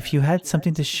 if you had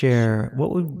something to share,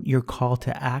 what would your call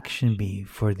to action be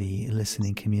for the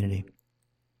listening community?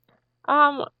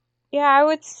 Um, yeah, I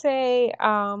would say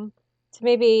to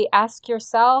maybe ask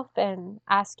yourself and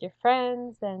ask your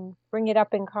friends and bring it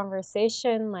up in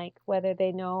conversation, like whether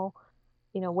they know,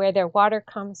 where their water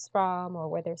comes from or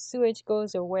where their sewage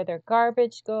goes or where their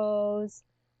garbage goes.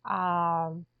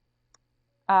 Um,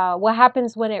 what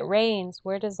happens when it rains?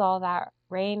 Where does all that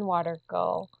rainwater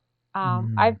go?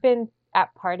 Mm. I've been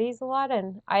at parties a lot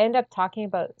and I end up talking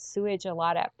about sewage a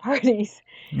lot at parties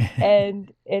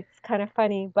and it's kind of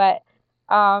funny, but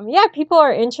yeah, people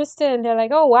are interested and they're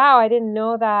like, oh wow, I didn't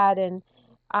know that. And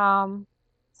um,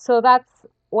 so that's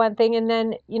one thing. And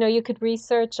then, you could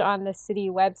research on the city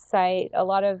website. A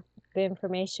lot of the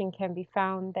information can be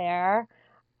found there.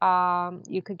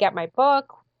 You could get my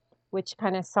book, which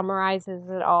kind of summarizes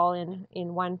it all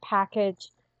in one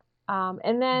package.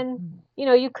 And then,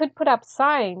 you could put up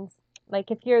signs. Like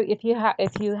if you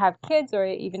have kids, or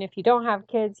even if you don't have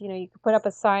kids, you could put up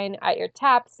a sign at your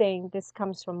tap saying this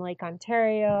comes from Lake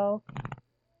Ontario.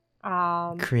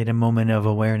 Um, Create a moment of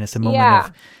awareness, a moment of yeah,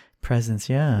 presence.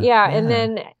 Yeah, yeah. And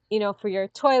yeah. then, for your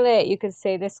toilet, you could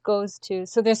say this goes to.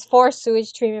 So there's 4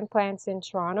 sewage treatment plants in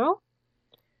Toronto.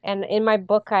 And in my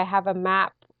book, I have a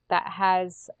map that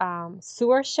has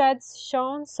sewer sheds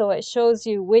shown. So it shows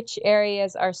you which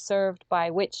areas are served by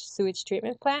which sewage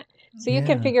treatment plant. So you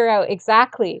can Yeah. figure out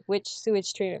exactly which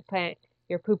sewage treatment plant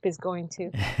your poop is going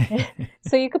to.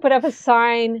 So you could put up a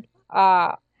sign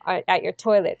at your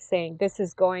toilet saying this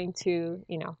is going to,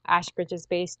 Ashbridges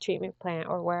Base treatment plant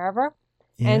or wherever.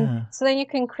 And Yeah. so then you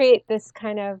can create this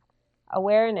kind of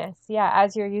awareness, yeah,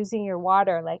 as you're using your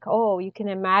water, like, oh, you can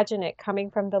imagine it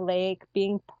coming from the lake,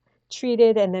 being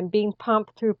treated and then being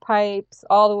pumped through pipes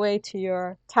all the way to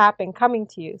your tap and coming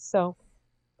to you. So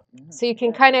you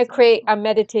can kind of create a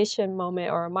meditation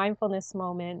moment or a mindfulness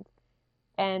moment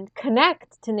and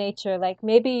connect to nature. Like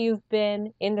maybe you've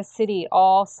been in the city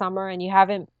all summer and you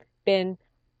haven't been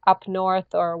up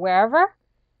north or wherever,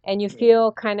 and you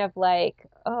feel kind of like,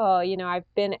 oh,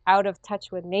 I've been out of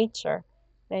touch with nature.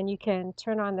 Then you can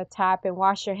turn on the tap and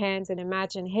wash your hands and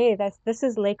imagine, hey, this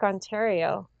is Lake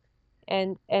Ontario,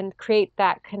 and create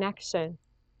that connection.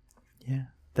 Yeah,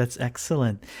 that's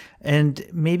excellent. And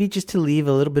maybe just to leave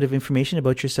a little bit of information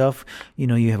about yourself,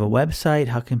 you have a website.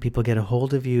 How can people get a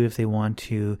hold of you if they want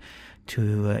to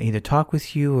either talk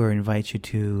with you or invite you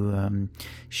to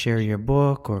share your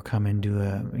book or come and do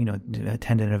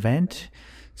attend an event?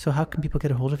 So how can people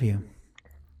get a hold of you?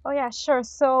 Oh yeah, sure.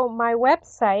 So my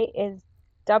website is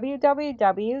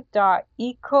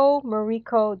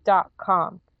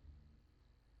www.ecomarico.com.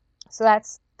 So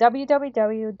that's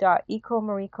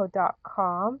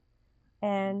www.ecomarico.com.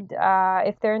 And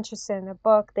if they're interested in the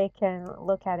book, they can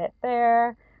look at it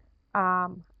there,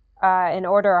 um, and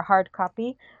order a hard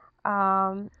copy.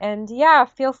 And yeah,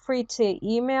 feel free to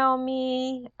email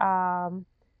me.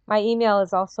 My email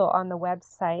is also on the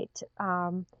website.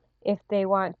 If they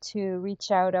want to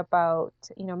reach out about,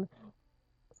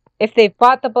 if they've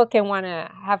bought the book and want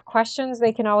to have questions,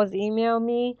 they can always email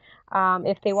me.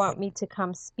 If they want me to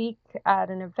come speak at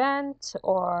an event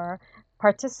or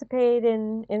participate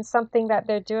in something that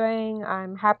they're doing,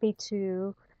 I'm happy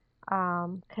to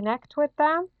connect with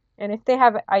them. And if they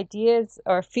have ideas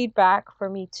or feedback for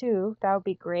me too, that would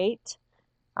be great.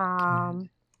 Good. Um,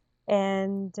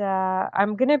 and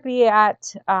I'm going to be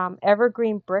at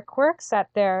Evergreen Brickworks at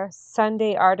their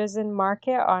Sunday Artisan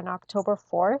Market on October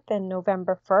 4th and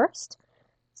November 1st.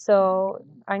 So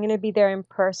I'm going to be there in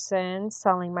person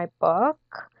selling my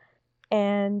book.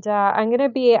 And I'm going to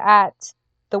be at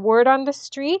The Word on the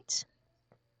Street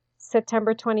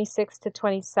September 26th to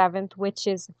 27th, which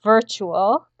is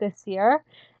virtual this year.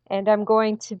 And I'm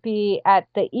going to be at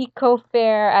the Eco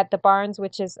Fair at the Barns,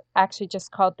 which is actually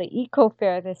just called the Eco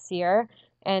Fair this year.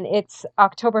 And it's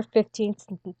October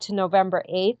 15th to November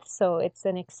 8th, so it's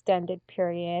an extended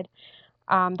period.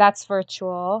 That's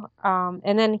virtual.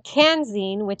 And then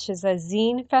CanZine, which is a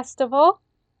zine festival,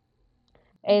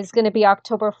 is going to be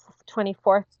October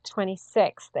 24th,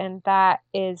 26th, and that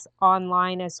is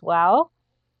online as well.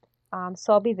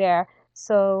 So I'll be there.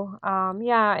 So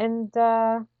yeah, and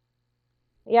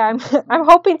yeah, I'm I'm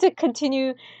hoping to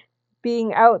continue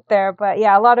being out there, but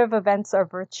yeah, a lot of events are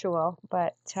virtual,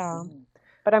 but I'm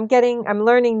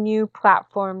learning new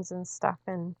platforms and stuff,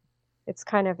 and it's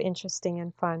kind of interesting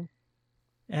and fun.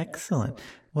 Excellent.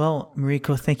 Well,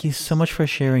 Mariko, thank you so much for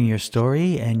sharing your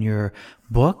story and your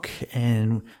book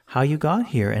and how you got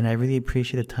here. And I really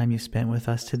appreciate the time you spent with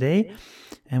us today.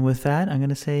 And with that, I'm going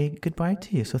to say goodbye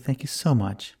to you. So thank you so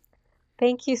much.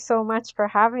 Thank you so much for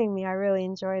having me. I really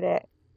enjoyed it.